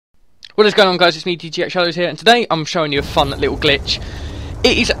What is going on, guys? It's me, DGX Shadows here, and today I'm showing you a fun little glitch.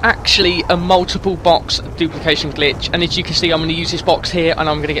 It is actually a multiple box duplication glitch, and as you can see, I'm going to use this box here and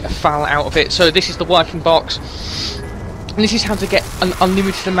I'm going to get a foul out of it. So this is the working box, and this is how to get an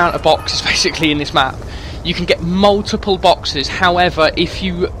unlimited amount of boxes basically in this map. You can get multiple boxes, however, if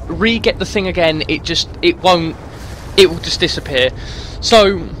you re-get the thing again, it will just disappear.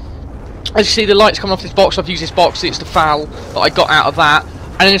 So, as you see, the light's coming off this box. I've used this box, it's the foul that I got out of that.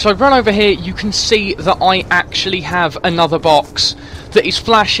 And then if I run over here, you can see that I actually have another box that is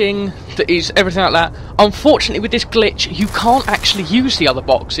flashing, that is everything like that. Unfortunately, with this glitch, you can't actually use the other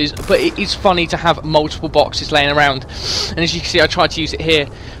boxes, but it is funny to have multiple boxes laying around. And as you can see, I tried to use it here,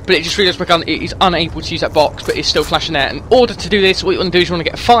 but it just realised my gun it is unable to use that box, but it's still flashing there. In order to do this, what you want to do is you want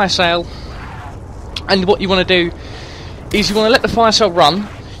to get a fire sale, and what you want to do is you want to let the fire sale run.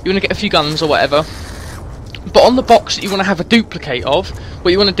 You want to get a few guns or whatever. But on the box that you want to have a duplicate of, what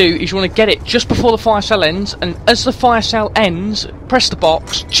you want to do is you want to get it just before the fire sale ends, and as the fire sale ends, press the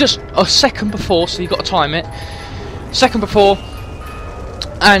box just a second before, so you've got to time it, second before,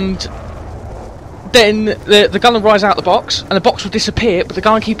 and then the gun will rise out of the box, and the box will disappear, but the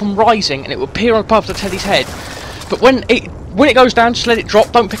gun will keep on rising, and it will appear above the Teddy's head. But when it goes down, just let it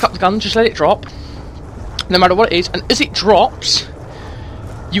drop, don't pick up the gun, just let it drop, no matter what it is, and as it drops,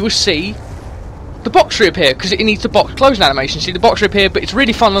 you will see the box reappear, because it needs the box closing animation. See the box reappear, but it's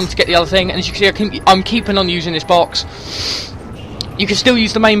really fun to get the other thing, and as you can see, I'm keeping on using this box. You can still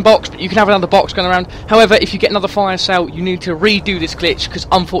use the main box, but you can have another box going around. However, if you get another fire sale, you need to redo this glitch, because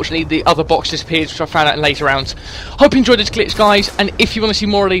unfortunately the other box disappears, which I found out in later rounds. Hope you enjoyed this glitch, guys, and if you want to see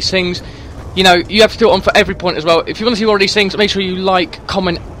more of these things, you know, you have to do it on for every point as well. If you want to see more of these things, make sure you like,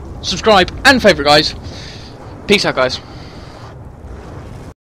 comment, subscribe, and favourite, guys. Peace out, guys.